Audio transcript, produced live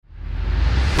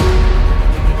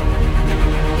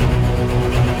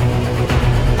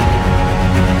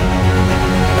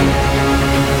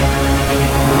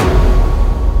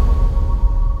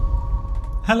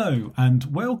Hello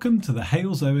and welcome to the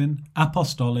Hales Owen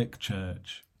Apostolic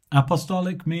Church.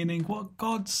 Apostolic meaning what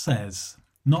God says,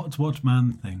 not what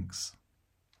man thinks.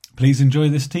 Please enjoy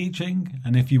this teaching,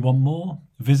 and if you want more,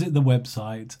 visit the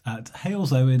website at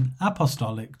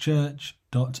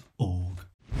halesowenapostolicchurch.org.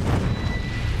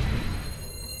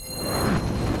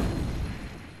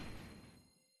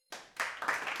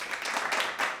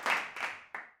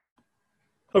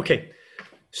 Okay,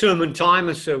 sermon time.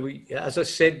 And so as I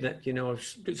said, that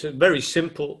it's a very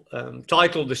simple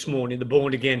title this morning: the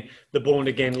born again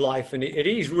life, and it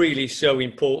is really so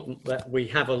important that we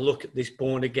have a look at this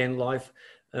born again life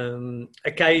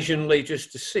occasionally,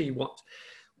 just to see what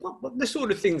the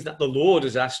sort of things that the Lord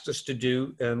has asked us to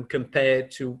do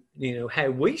compared to how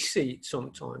we see it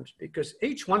sometimes, because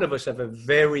each one of us have a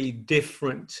very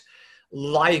different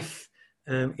life.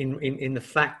 In the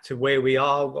fact to where we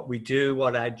are, what we do,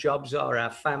 what our jobs are,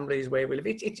 our families, where we live,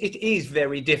 it is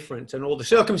very different, and all the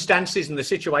circumstances and the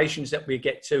situations that we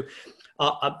get to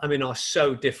are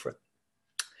so different.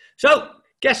 So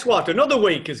guess what? Another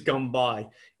week has gone by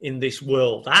in this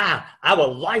world. Our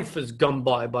life has gone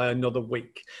by another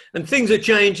week, and things are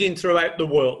changing throughout the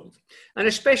world. And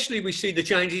especially we see the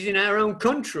changes in our own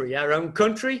country. Our own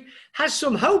country has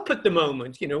some hope at the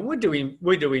moment. We're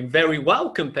doing very well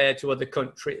compared to other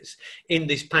countries in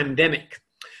this pandemic.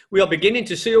 We are beginning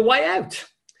to see a way out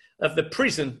of the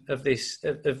prison of this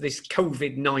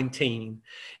COVID-19.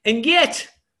 And yet,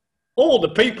 all the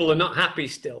people are not happy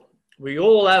still. We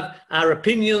all have our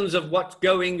opinions of what's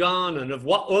going on and of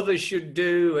what others should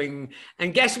do.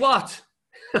 And guess what?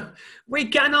 We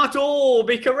cannot all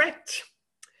be correct.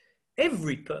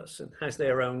 Every person has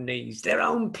their own needs, their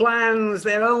own plans,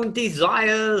 their own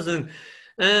desires. And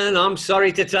I'm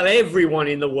sorry to tell everyone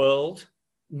in the world,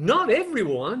 not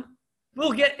everyone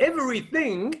will get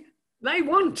everything they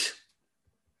want.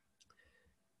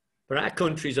 But our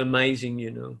country is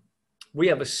amazing, We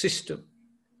have a system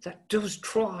that does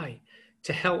try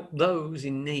to help those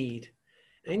in need.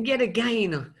 And yet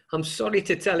again, I'm sorry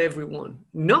to tell everyone,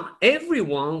 not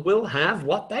everyone will have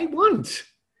what they want.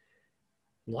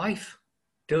 Life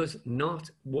does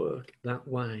not work that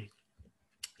way.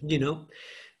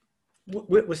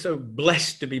 We're so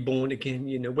blessed to be born again.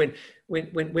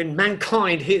 When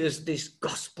mankind hears this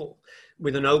gospel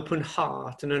with an open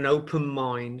heart and an open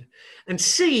mind, and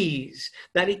sees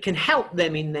that it can help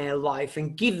them in their life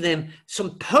and give them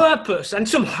some purpose and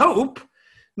some hope.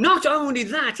 Not only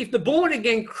that, if the born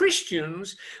again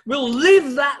Christians will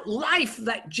live that life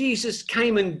that Jesus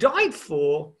came and died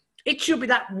for, it should be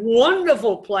that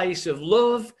wonderful place of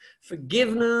love,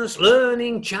 forgiveness,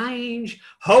 learning, change,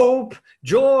 hope,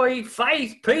 joy,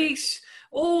 faith, peace,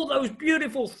 all those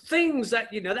beautiful things that,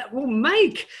 that will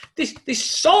make this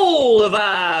soul of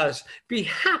ours be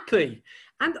happy.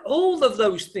 And all of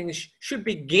those things should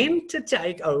begin to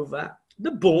take over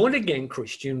the born again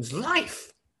Christian's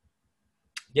life.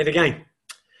 Yet again,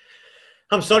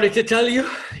 I'm sorry to tell you,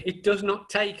 it does not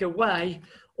take away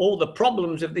all the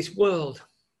problems of this world.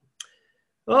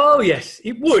 Oh, yes,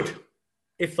 it would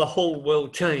if the whole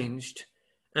world changed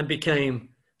and became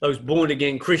those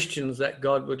born-again Christians that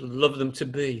God would love them to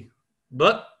be.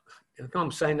 But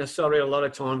I'm saying that sorry a lot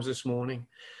of times this morning.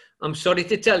 I'm sorry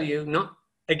to tell you,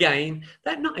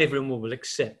 that not everyone will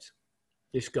accept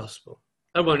this gospel.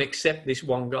 They won't accept this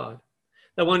one God.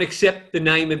 They won't accept the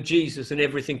name of Jesus and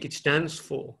everything it stands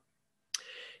for.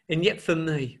 And yet for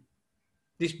me,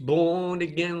 this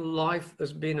born-again life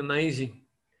has been amazing.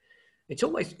 It's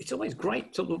always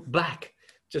great to look back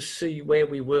to see where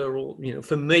we were all,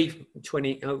 for me,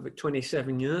 over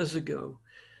 27 years ago,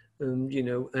 and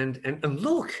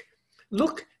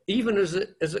look, even as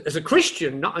a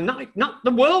Christian, not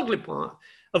the worldly part,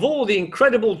 of all the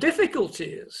incredible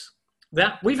difficulties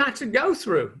that we've had to go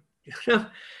through,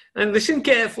 and listen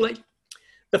carefully.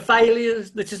 The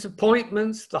failures, the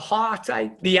disappointments, the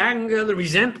heartache, the anger, the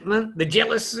resentment, the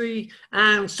jealousy,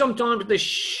 and sometimes the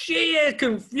sheer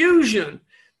confusion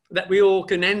that we all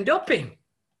can end up in.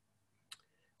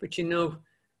 But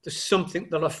there's something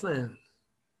that I found.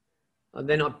 And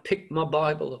then I picked my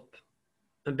Bible up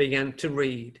and began to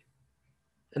read.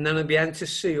 And then I began to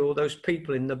see all those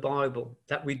people in the Bible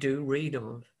that we do read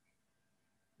of.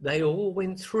 They all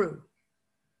went through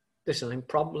the same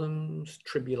problems,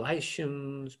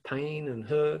 tribulations, pain and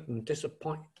hurt and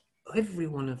disappointment, every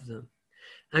one of them.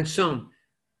 And some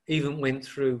even went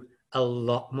through a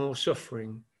lot more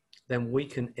suffering than we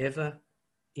can ever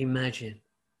imagine.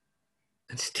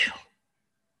 And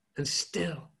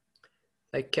still,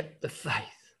 they kept the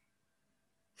faith,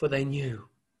 for they knew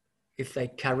if they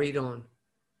carried on,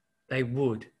 they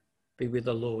would be with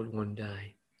the Lord one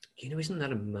day. Isn't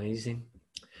that amazing?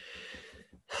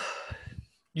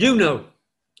 You know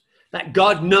that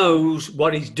God knows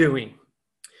what he's doing.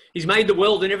 He's made the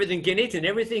world and everything in it and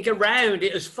everything around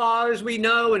it as far as we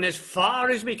know and as far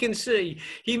as we can see.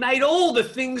 He made all the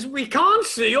things we can't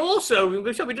see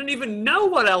also. So we don't even know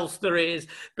what else there is,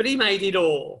 but he made it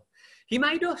all. He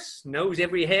made us, knows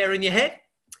every hair in your head,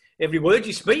 every word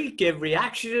you speak, every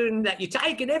action that you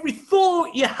take, and every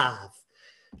thought you have.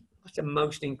 What a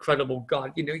most incredible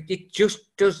God. You know, it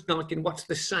just does not, and what's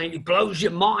the saying? It blows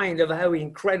your mind of how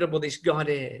incredible this God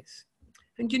is.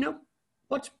 And you know,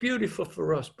 what's beautiful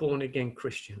for us born-again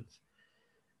Christians,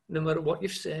 no matter what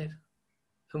you've said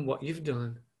and what you've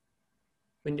done,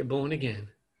 when you're born again,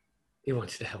 he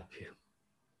wants to help you.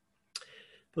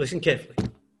 But listen carefully.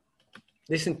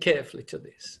 Listen carefully to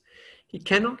this. He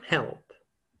cannot help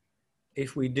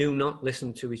if we do not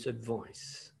listen to his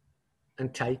advice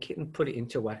and take it and put it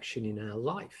into action in our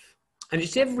life. And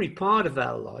it's every part of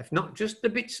our life, not just the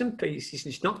bits and pieces.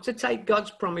 It's not to take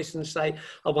God's promise and say,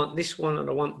 I want this one and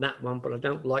I want that one, but I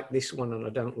don't like this one and I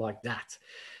don't like that.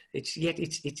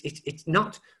 It's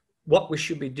not what we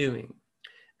should be doing.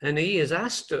 And he has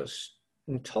asked us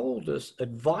and told us,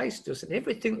 advised us, and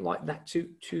everything like that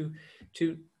to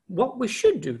what we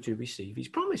should do to receive his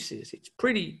promises. It's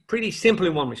pretty simple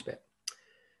in one respect.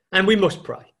 And we must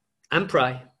pray and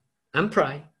pray and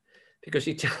pray, because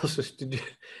he tells us to do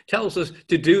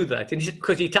that. And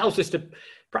because he tells us to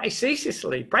pray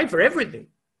ceaselessly, pray for everything.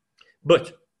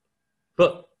 But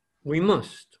we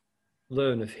must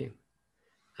learn of him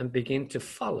and begin to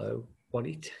follow what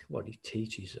he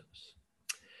teaches us.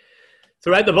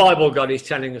 Throughout the Bible, God is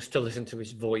telling us to listen to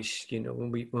his voice. You know,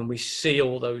 when we see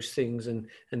all those things, and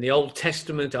the Old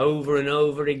Testament over and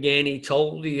over again, he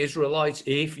told the Israelites,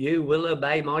 if you will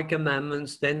obey my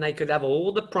commandments, then they could have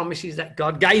all the promises that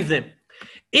God gave them.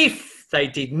 If they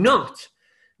did not,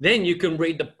 then you can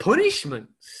read the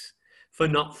punishments for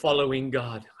not following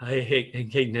God.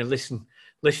 Now listen,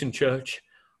 church.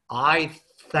 I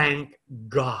thank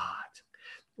God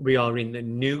we are in the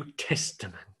New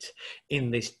Testament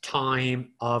in this time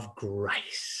of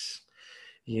grace.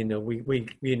 You know, we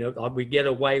get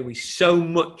away with so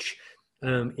much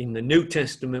in the New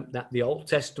Testament that the Old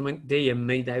Testament, dear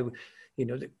me, the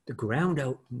ground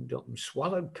opened up and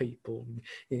swallowed people.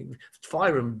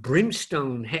 Fire and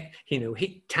brimstone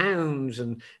hit towns,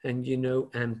 and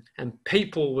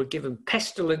people were given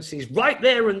pestilences right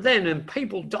there and then, and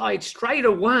people died straight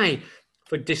away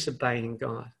for disobeying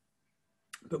God.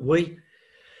 But we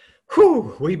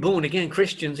born again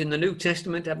Christians in the New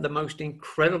Testament have the most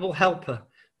incredible helper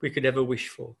we could ever wish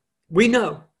for. We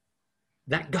know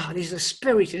that God is a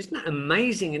spirit. Isn't that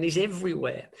amazing? And he's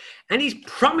everywhere. And he's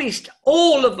promised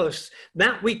all of us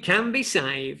that we can be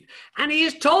saved. And he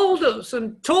has told us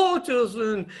and taught us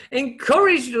and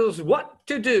encouraged us what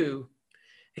to do,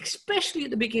 especially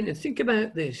at the beginning. Think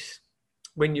about this.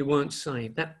 When you weren't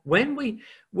saved, that when we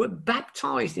were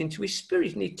baptized into his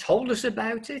spirit, and he told us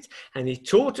about it and he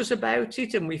taught us about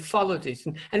it and we followed it.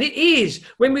 And it is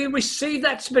when we receive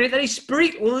that spirit, that his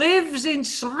spirit lives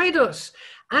inside us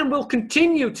and will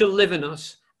continue to live in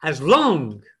us as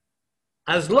long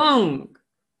as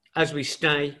we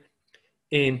stay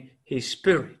in his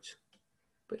spirit.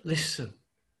 But listen,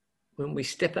 when we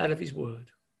step out of his word,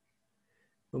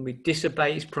 when we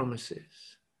disobey his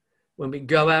promises, when we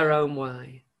go our own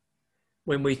way,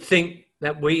 when we think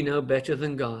that we know better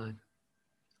than God,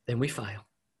 then we fail.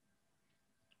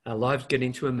 Our lives get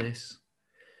into a mess.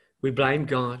 We blame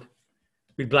God.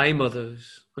 We blame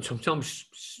others. And sometimes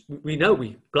we know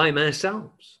we blame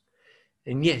ourselves.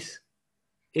 And yes,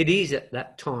 it is at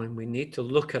that time we need to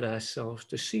look at ourselves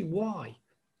to see why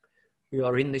we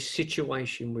are in this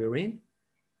situation we're in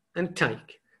and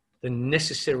take the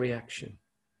necessary action.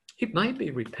 It may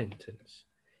be repentance.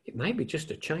 It may be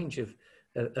just a change of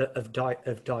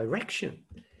direction.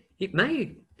 It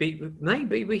may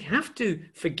be we have to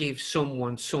forgive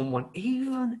someone,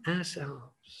 even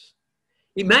ourselves.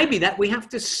 It may be that we have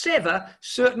to sever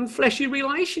certain fleshy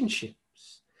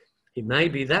relationships. It may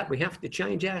be that we have to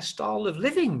change our style of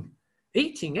living,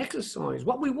 eating, exercise,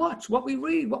 what we watch, what we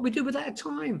read, what we do with our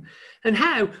time, and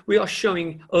how we are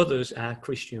showing others our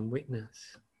Christian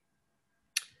witness.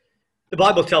 The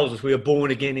Bible tells us we are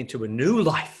born again into a new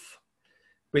life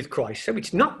with Christ. So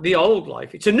it's not the old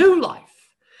life, it's a new life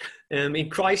in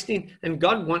Christ. And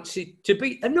God wants it to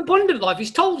be an abundant life.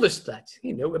 He's told us that,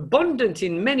 abundant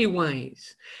in many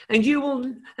ways. And we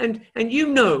will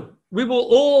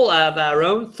all have our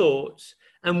own thoughts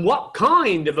and what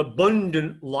kind of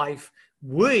abundant life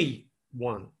we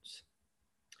want.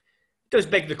 It does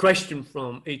beg the question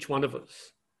from each one of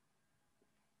us.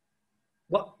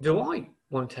 What do I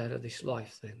want out of this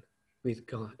life then with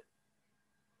God?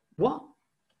 What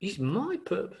is my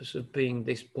purpose of being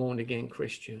this born-again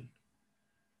Christian?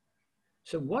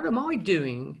 So what am I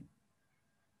doing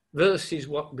versus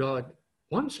what God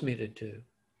wants me to do?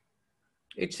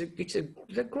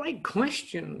 They're great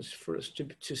questions for us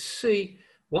to see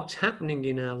what's happening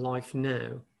in our life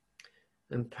now,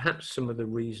 and perhaps some of the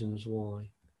reasons why.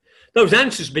 Those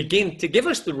answers begin to give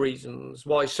us the reasons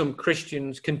why some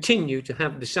Christians continue to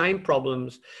have the same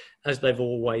problems as they've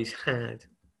always had.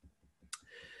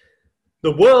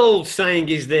 The world saying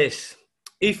is this: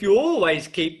 if you always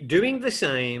keep doing the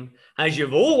same as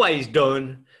you've always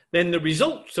done, then the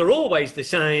results are always the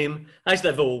same as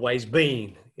they've always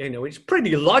been. You know, it's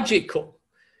pretty logical.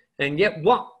 And yet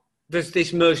what does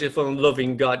this merciful and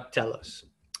loving God tell us?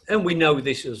 And we know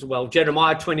this as well.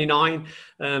 Jeremiah 29,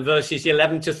 verses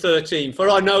 11 to 13. For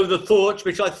I know the thoughts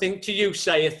which I think to you,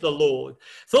 saith the Lord.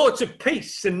 Thoughts of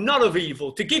peace and not of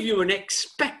evil, to give you an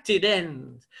expected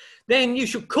end. Then you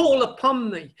shall call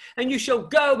upon me, and you shall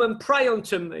go and pray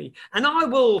unto me, and I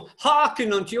will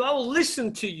hearken unto you. I will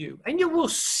listen to you, and you will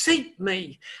seek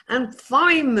me and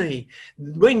find me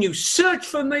when you search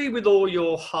for me with all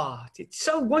your heart. It's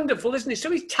so wonderful, isn't it?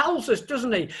 So he tells us,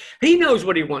 doesn't he? He knows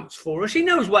what he wants for us. He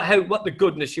knows what the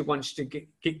goodness he wants to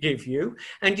give you,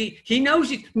 and he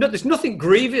knows it. No, there's nothing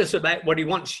grievous about what he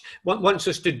wants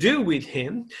us to do with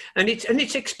him, and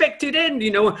it's expected end.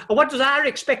 You know, and what does our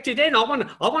expected end? I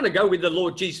want to go with the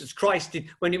Lord Jesus Christ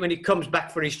when he comes back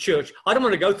for his church. I don't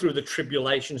want to go through the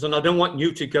tribulations, and I don't want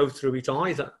you to go through it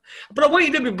either. But I want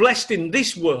you to be blessed in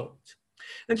this world.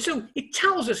 And so it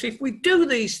tells us if we do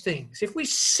these things, if we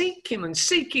seek him and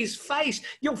seek his face,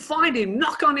 you'll find him,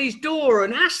 knock on his door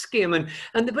and ask him,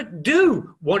 but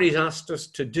do what he's asked us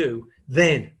to do,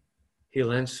 then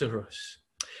he'll answer us.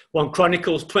 1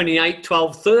 Chronicles 28,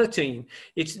 12, 13.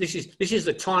 This is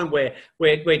the time where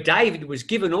David was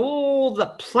given all the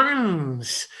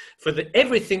plans for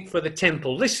everything for the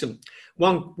temple. Listen,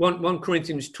 1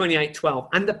 Corinthians 28, 12.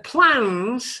 And the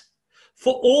plans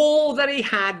for all that he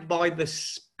had by the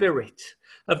Spirit,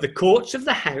 of the courts of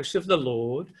the house of the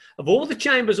Lord, of all the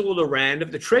chambers all around,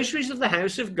 of the treasuries of the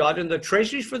house of God, and the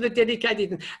treasuries for the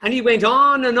dedicated. And he went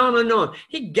on and on and on.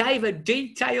 He gave a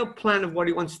detailed plan of what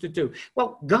he wants to do.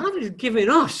 Well, God has given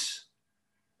us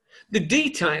the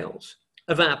details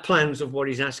of our plans of what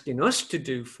he's asking us to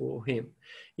do for him.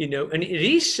 You know, and it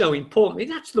is so important.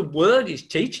 That's the word he's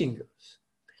teaching us.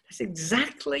 That's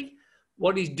exactly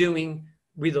what he's doing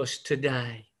with us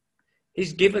today.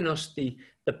 He's given us the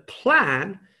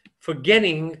plan for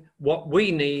getting what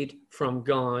we need from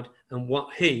God and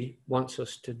what he wants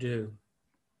us to do.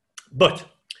 But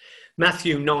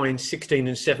Matthew 9, 16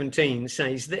 and 17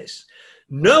 says this: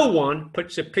 no one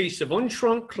puts a piece of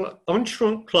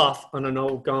unshrunk cloth on an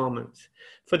old garment,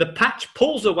 for the patch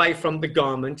pulls away from the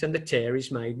garment and the tear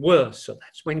is made worse. So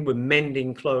that's when we're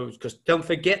mending clothes, because don't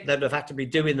forget that they've had to be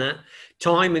doing that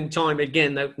time and time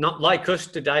again. They're not like us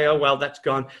today. Oh, well, that's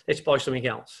gone. Let's buy something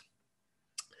else.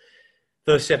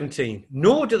 Verse 17,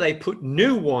 nor do they put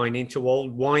new wine into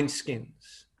old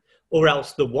wineskins, or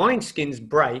else the wineskins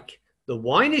break, the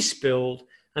wine is spilled,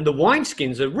 and the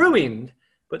wineskins are ruined,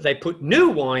 but they put new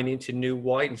wine into new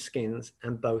wineskins,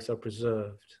 and both are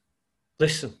preserved.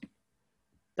 Listen,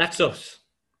 that's us.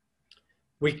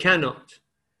 We cannot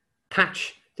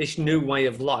patch this new way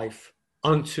of life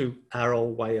onto our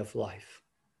old way of life.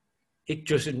 It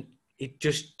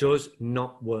just does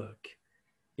not work.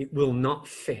 It will not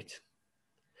fit.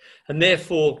 And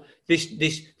therefore,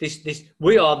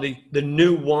 we are the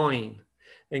new wine.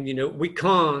 And, you know, we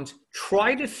can't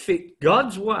try to fit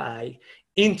God's way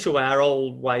into our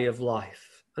old way of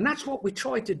life. And that's what we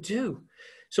try to do.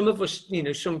 Some of us, you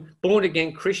know, some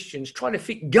born-again Christians try to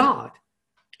fit God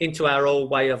into our old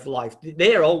way of life,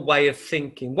 their old way of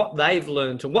thinking, what they've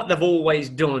learned and what they've always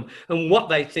done and what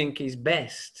they think is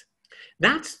best.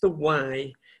 That's the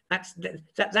way,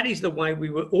 that is the way we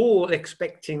were all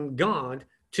expecting God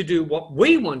to do what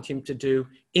we want him to do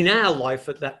in our life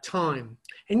at that time.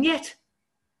 And yet,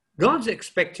 God's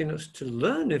expecting us to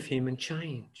learn of him and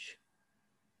change.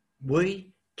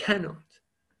 We cannot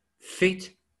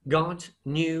fit God's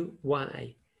new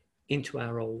way into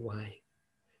our old way.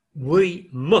 We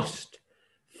must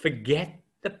forget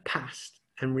the past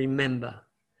and remember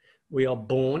we are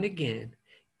born again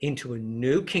into a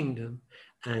new kingdom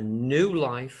and new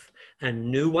life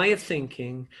and new way of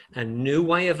thinking and new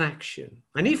way of action.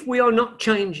 And if we are not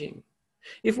changing,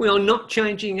 if we are not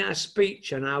changing our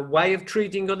speech and our way of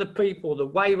treating other people, the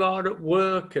way we are at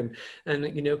work and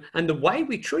you know, and the way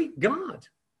we treat God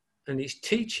and his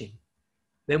teaching,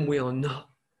 then we are not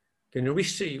going to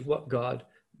receive what God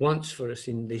wants for us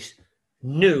in this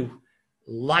new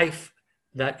life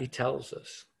that he tells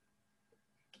us.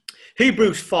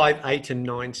 Hebrews 5, 8 and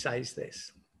 9 says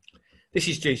this. This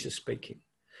is Jesus speaking.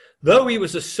 Though he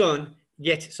was a son,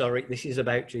 this is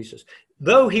about Jesus.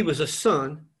 Though he was a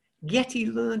son, yet he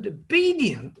learned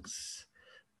obedience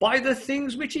by the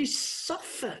things which he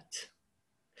suffered.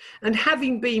 And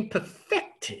having been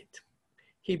perfected,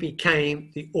 he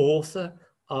became the author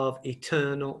of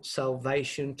eternal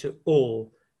salvation to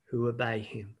all who obey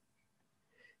him.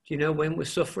 Do you know when we're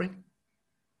suffering,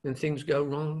 when things go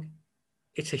wrong?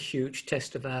 It's a huge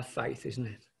test of our faith, isn't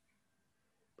it?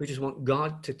 We just want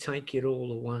God to take it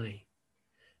all away.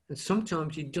 And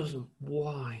sometimes he doesn't.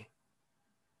 Why?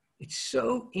 It's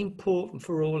so important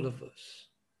for all of us.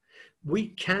 We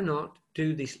cannot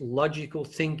do this logical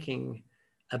thinking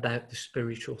about the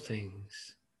spiritual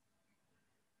things.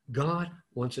 God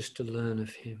wants us to learn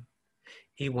of him.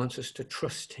 He wants us to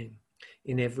trust him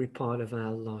in every part of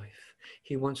our life.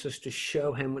 He wants us to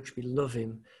show how much we love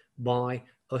him by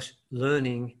us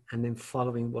learning and then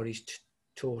following what he's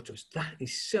taught us. That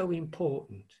is so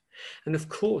important. And of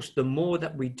course, the more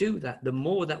that we do that, the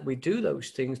more that we do those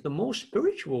things, the more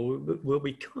spiritual we'll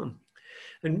become.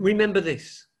 And remember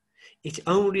this, it's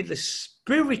only the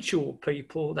spiritual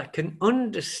people that can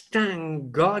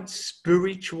understand God's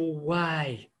spiritual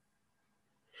way.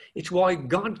 It's why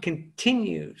God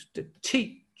continues to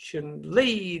teach and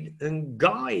lead and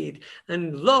guide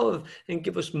and love and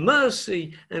give us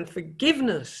mercy and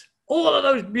forgiveness. All of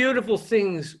those beautiful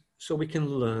things so we can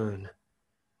learn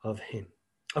of him.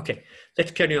 Okay,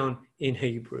 let's carry on in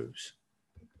Hebrews.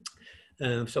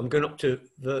 So I'm going up to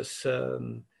verse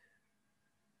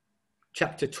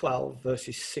chapter 12,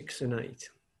 verses 6 and 8.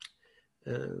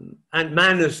 And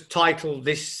man has titled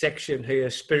this section here,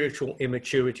 Spiritual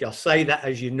Immaturity. I'll say that,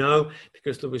 as you know,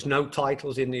 because there was no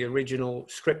titles in the original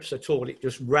scripts at all. It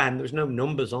just ran. There was no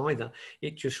numbers either.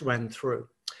 It just ran through.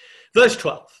 Verse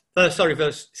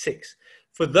 6.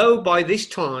 For though by this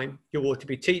time you ought to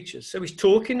be teachers. So he's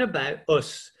talking about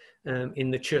us in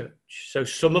the church. So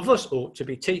some of us ought to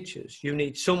be teachers. You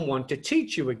need someone to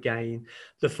teach you again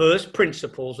the first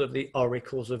principles of the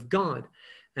oracles of God.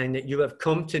 And that you have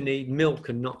come to need milk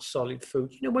and not solid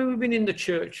food. You know, when we've been in the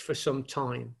church for some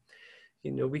time,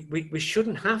 you know, we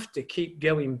shouldn't have to keep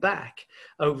going back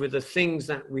over the things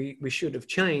that we should have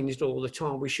changed all the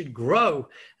time. We should grow.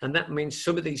 And that means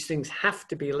some of these things have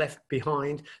to be left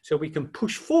behind so we can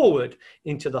push forward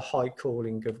into the high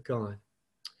calling of God.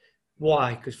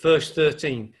 Why? Because verse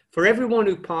 13, for everyone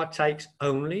who partakes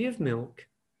only of milk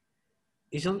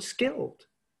is unskilled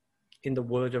in the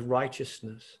word of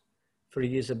righteousness, for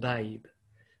he is a babe.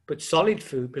 But solid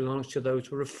food belongs to those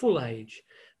who are of full age.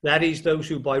 That is, those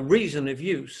who by reason of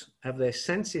use have their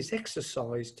senses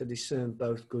exercised to discern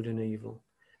both good and evil.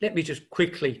 Let me just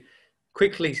quickly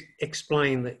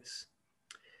explain this.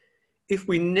 If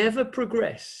we never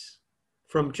progress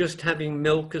from just having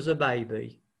milk as a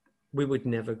baby, we would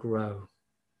never grow.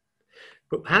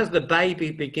 But as the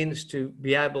baby begins to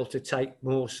be able to take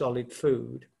more solid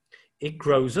food, it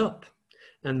grows up.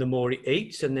 And the more he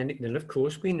eats, and then of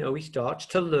course we know he starts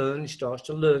to learn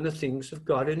the things of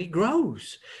God, and he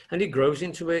grows. And he grows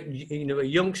into a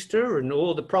youngster and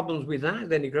all the problems with that.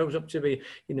 Then he grows up to be,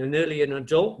 nearly an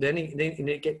adult. Then he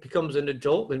becomes an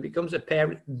adult, then becomes a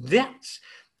parent.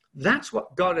 That's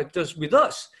what God does with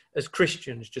us as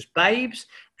Christians, just babes.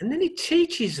 And then he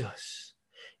teaches us.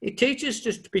 It teaches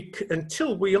us to be,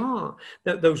 until we are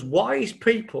those wise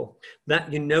people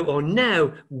that, are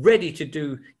now ready to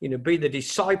do, be the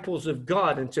disciples of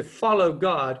God and to follow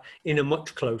God in a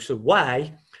much closer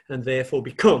way and therefore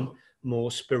become more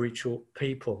spiritual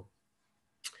people.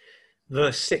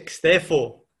 Verse 6,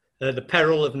 therefore, the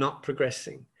peril of not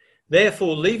progressing.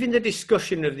 Therefore, leaving the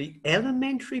discussion of the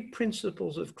elementary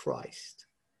principles of Christ,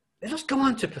 let us go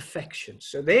on to perfection.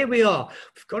 So there we are.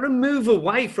 We've got to move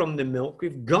away from the milk.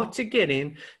 We've got to get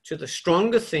in to the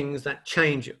stronger things that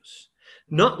change us.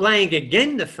 Not laying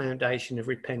again the foundation of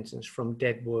repentance from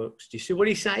dead works. Do you see what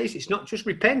he says? It's not just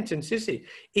repentance, is it?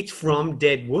 It's from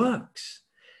dead works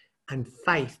and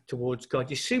faith towards God.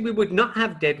 You see, we would not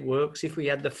have dead works if we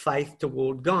had the faith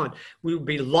toward God. We would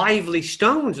be lively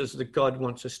stones as the God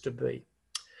wants us to be.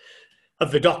 Of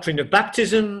the doctrine of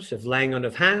baptisms, of laying on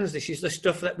of hands, this is the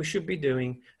stuff that we should be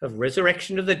doing. Of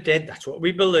resurrection of the dead, that's what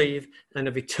we believe. And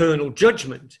of eternal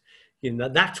judgment,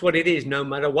 that's what it is. No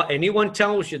matter what anyone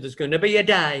tells you, there's going to be a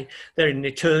day that an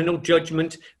eternal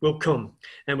judgment will come.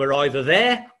 And we're either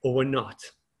there or we're not.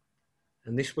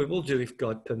 And this we will do if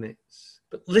God permits.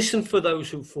 But listen for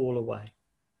those who fall away.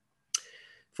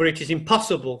 For it is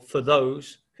impossible for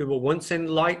those who were once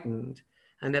enlightened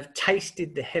and have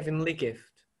tasted the heavenly gift,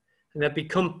 and have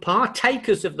become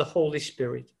partakers of the Holy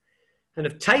Spirit, and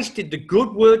have tasted the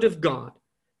good word of God,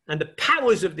 and the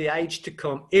powers of the age to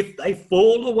come, if they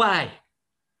fall away,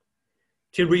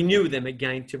 to renew them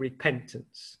again to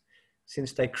repentance,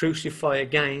 since they crucify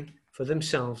again for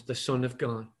themselves the Son of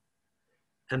God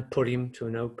and put him to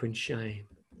an open shame.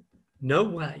 No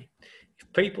way.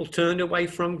 If people turn away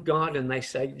from God and they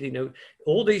say, you know,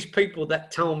 all these people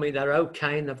that tell me they're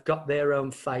okay and they've got their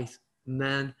own faith,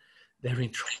 man, they're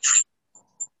in trouble.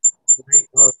 They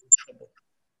are in trouble.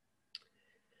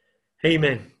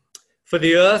 Amen. For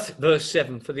the earth, verse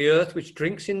 7, for the earth which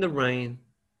drinks in the rain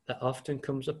that often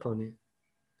comes upon it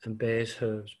and bears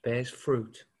herbs, bears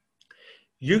fruit,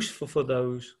 useful for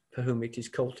those for whom it is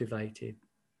cultivated,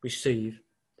 receive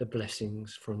the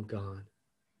blessings from God.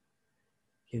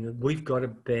 You know, we've got to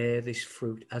bear this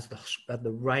fruit as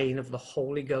the rain of the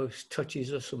Holy Ghost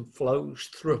touches us and flows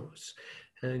through us.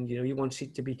 And, you know, he wants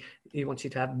it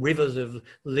to have rivers of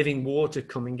living water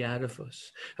coming out of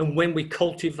us. And when we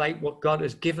cultivate what God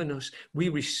has given us, we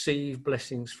receive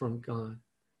blessings from God.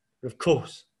 But of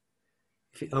course,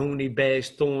 if it only bears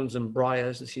thorns and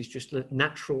briars, this is just the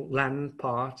natural land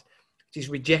part. It is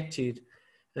rejected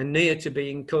and near to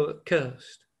being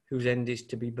cursed, whose end is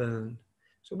to be burned.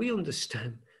 So we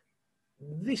understand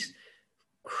this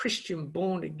Christian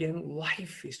born again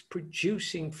life is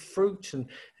producing fruit, and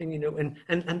you know,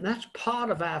 and that's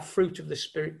part of our fruit of the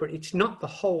Spirit, but it's not the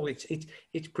whole.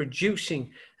 It's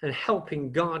producing and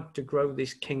helping God to grow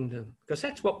this kingdom, because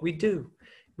that's what we do.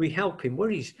 We help him. We're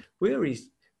his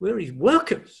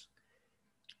workers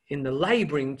in the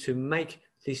laboring to make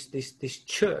this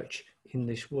church in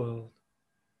this world.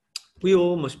 We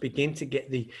all must begin to get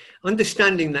the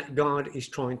understanding that God is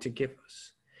trying to give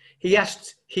us. He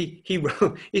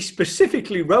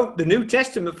specifically wrote the New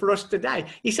Testament for us today.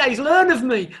 He says, learn of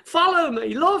me, follow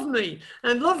me,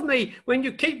 and love me when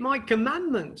you keep my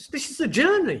commandments. This is the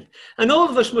journey. And all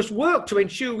of us must work to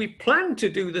ensure we plan to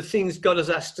do the things God has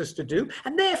asked us to do,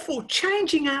 and therefore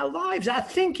changing our lives, our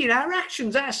thinking, our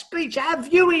actions, our speech, our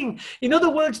viewing. In other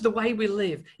words, the way we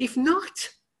live. If not,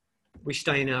 we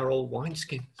stay in our old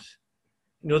wineskins.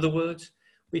 In other words,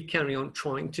 we carry on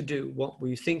trying to do what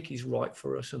we think is right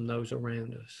for us and those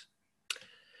around us.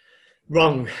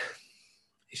 Wrong.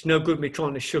 It's no good me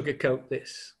trying to sugarcoat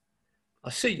this. I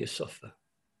see you suffer.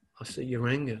 I see your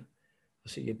anger. I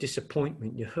see your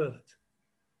disappointment, your hurt.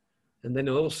 And then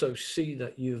I also see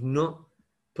that you've not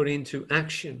put into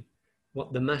action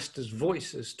what the Master's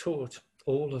voice has taught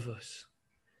all of us.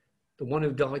 The one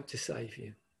who died to save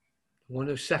you. The one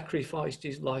who sacrificed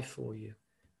his life for you.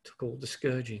 Took all the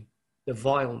scourging. The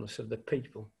vileness of the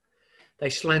people.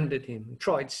 They slandered him and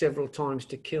tried several times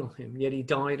to kill him, yet he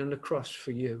died on the cross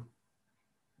for you.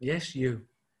 Yes, you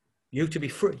to be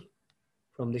free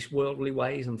from this worldly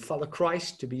ways and follow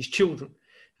Christ, to be his children,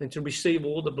 and to receive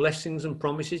all the blessings and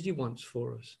promises he wants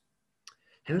for us.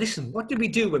 And listen, what did we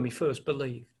do when we first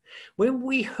believed? When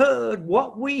we heard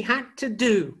what we had to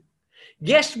do,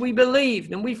 yes, we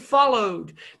believed and we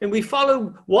followed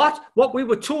what we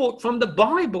were taught from the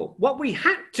Bible, what we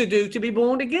had to do to be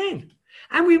born again.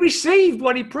 And we received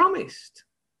what he promised.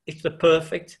 It's the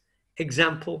perfect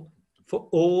example for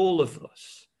all of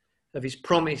us of his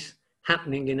promise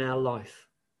happening in our life.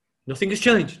 Nothing has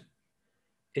changed.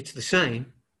 It's the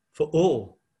same for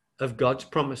all of God's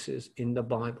promises in the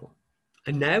Bible.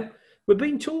 And now we're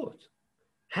being taught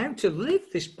how to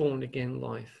live this born again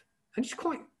life. And it's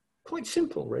quite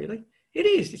simple, really. It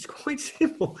is. It's quite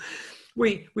simple.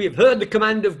 We have heard the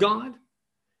command of God,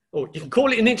 or you can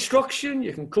call it an instruction,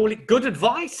 you can call it good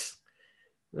advice,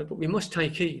 but we must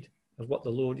take heed of what the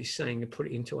Lord is saying and put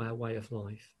it into our way of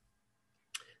life.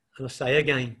 And I say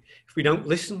again, if we don't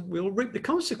listen, we'll reap the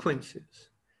consequences,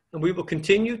 and we will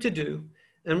continue to do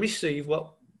and receive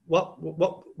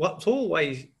what's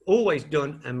always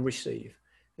done and receive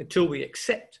until we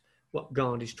accept what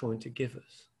God is trying to give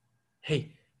us.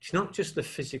 Hey, it's not just the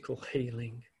physical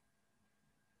healing.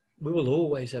 We will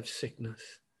always have sickness.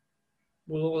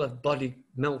 We'll all have body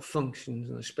malfunctions,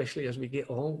 and especially as we get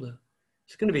older.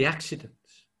 It's going to be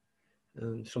accidents,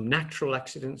 and some natural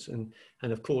accidents. And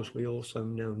of course, we also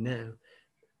know now,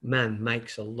 man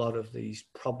makes a lot of these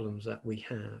problems that we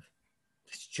have.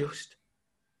 It's just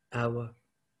our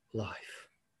life.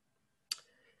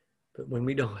 But when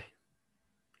we die,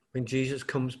 when Jesus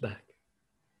comes back,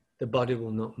 the body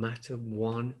will not matter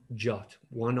one jot,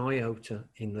 one iota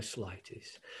in the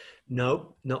slightest.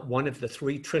 No, not one of the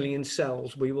 3 trillion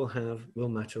cells we will have will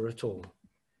matter at all.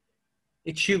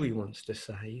 It's you he wants to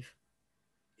save.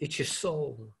 It's your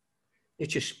soul.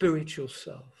 It's your spiritual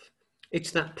self.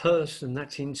 It's that person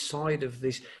that's inside of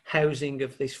this housing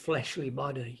of this fleshly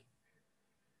body.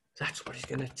 That's what he's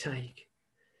going to take.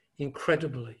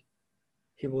 Incredibly,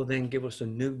 he will then give us a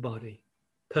new body,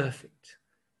 perfect,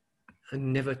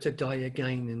 and never to die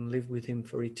again and live with him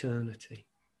for eternity.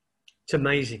 It's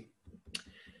amazing.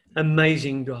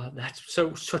 Amazing God. That's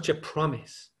such a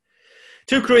promise.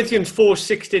 2 Corinthians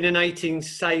 4:16 and 18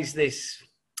 says this: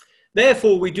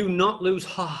 therefore we do not lose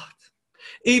heart,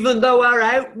 even though our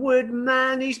outward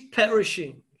man is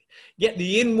perishing, yet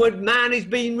the inward man is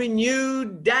being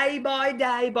renewed day by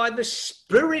day by the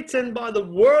Spirit and by the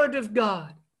word of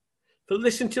God. But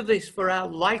listen to this, for our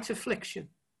light affliction,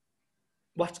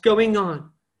 what's going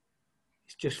on?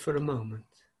 It's just for a moment,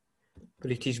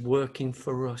 but it is working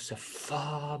for us a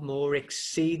far more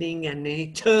exceeding and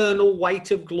eternal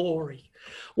weight of glory.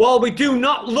 While we do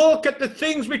not look at the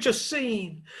things which are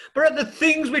seen, but at the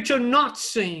things which are not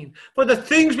seen. For the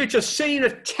things which are seen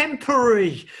are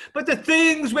temporary, but the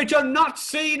things which are not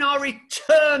seen are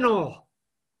eternal.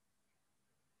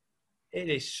 It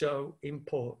is so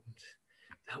important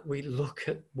that we look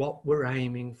at what we're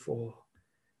aiming for.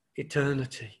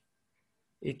 Eternity.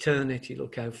 Eternity,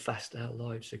 look how fast our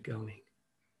lives are going.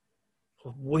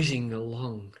 We're whizzing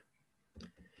along.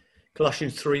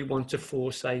 Colossians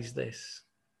 3:1-4 says this: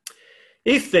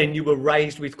 if then you were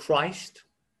raised with Christ,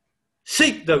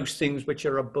 seek those things which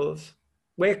are above,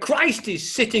 where Christ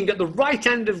is sitting at the right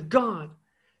hand of God.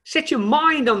 Set your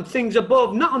mind on things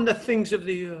above, not on the things of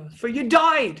the earth. For you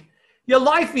died. Your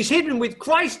life is hidden with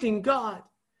Christ in God.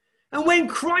 And when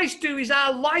Christ, who is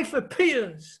our life,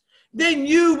 appears, then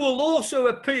you will also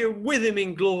appear with him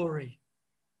in glory.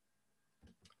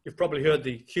 You've probably heard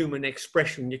the human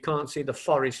expression, you can't see the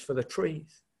forest for the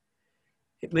trees.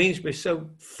 It means we're so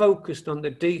focused on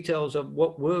the details of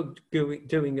what we're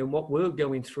doing and what we're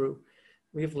going through,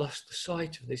 we've lost the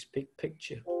sight of this big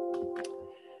picture.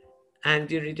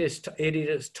 And it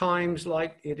is times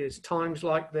like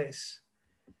this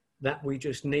that we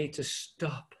just need to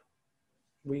stop.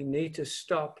 We need to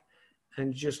stop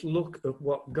and just look at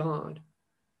what God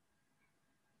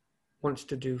wants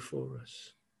to do for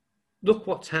us. Look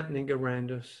what's happening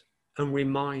around us and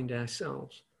remind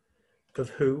ourselves of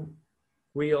who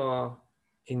we are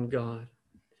in God.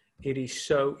 It is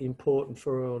so important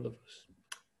for all of us.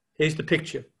 Here's the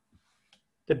picture,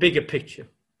 the bigger picture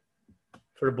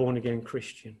for a born-again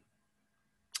Christian.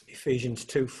 Ephesians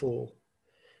 2:4.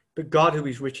 But God, who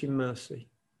is rich in mercy,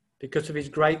 because of his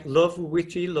great love with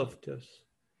which he loved us,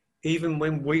 even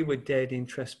when we were dead in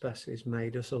trespasses,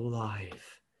 made us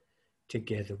alive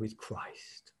together with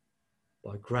Christ.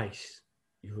 By grace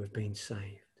you have been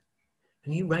saved.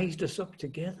 And he raised us up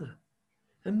together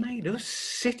and made us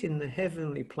sit in the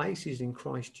heavenly places in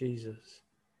Christ Jesus,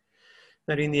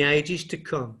 that in the ages to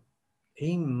come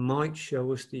he might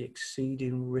show us the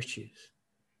exceeding riches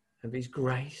of his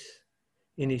grace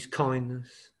in his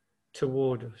kindness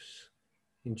toward us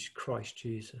in Christ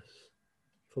Jesus.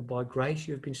 For by grace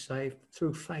you have been saved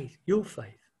through faith, your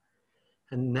faith,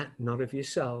 and that not of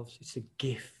yourselves. It's a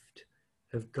gift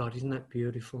of God. Isn't that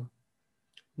beautiful?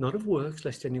 Not of works,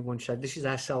 lest anyone should. This is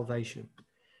our salvation.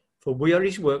 For we are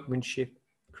his workmanship,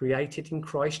 created in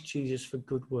Christ Jesus for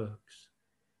good works,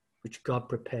 which God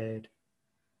prepared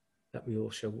that we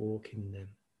also walk in them.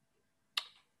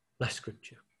 Last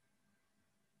scripture,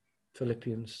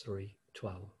 Philippians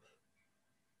 3:12.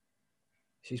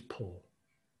 This is Paul.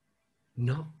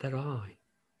 Not that I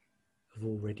have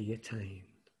already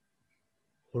attained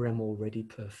or am already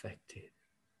perfected,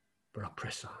 but I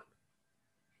press on,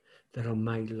 that I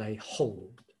may lay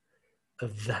hold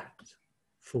of that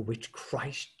for which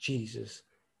Christ Jesus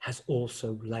has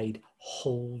also laid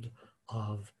hold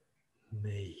of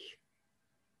me.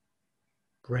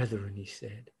 Brethren, he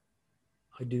said,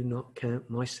 I do not count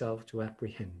myself to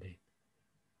apprehending,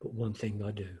 but one thing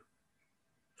I do,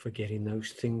 forgetting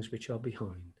those things which are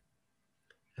behind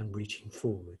and reaching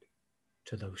forward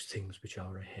to those things which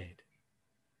are ahead.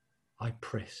 I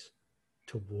press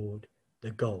toward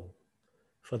the goal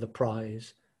for the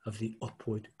prize of the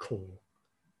upward call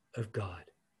of God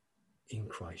in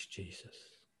Christ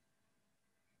Jesus.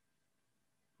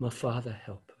 My Father,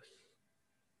 help us.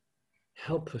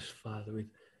 Help us, Father, with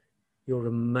your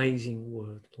amazing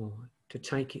word, Lord, to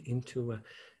take it into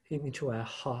our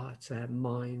hearts, our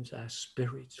minds, our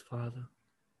spirits, Father.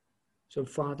 So,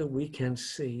 Father, we can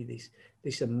see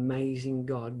this amazing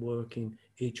God working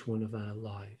each one of our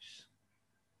lives.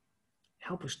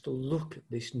 Help us to look at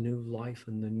this new life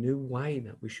and the new way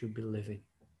that we should be living.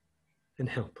 And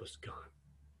help us, God.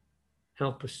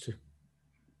 Help us to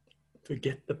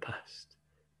forget the past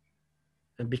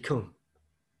and become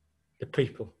the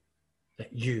people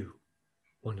that you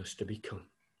want us to become.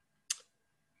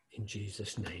 In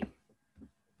Jesus' name.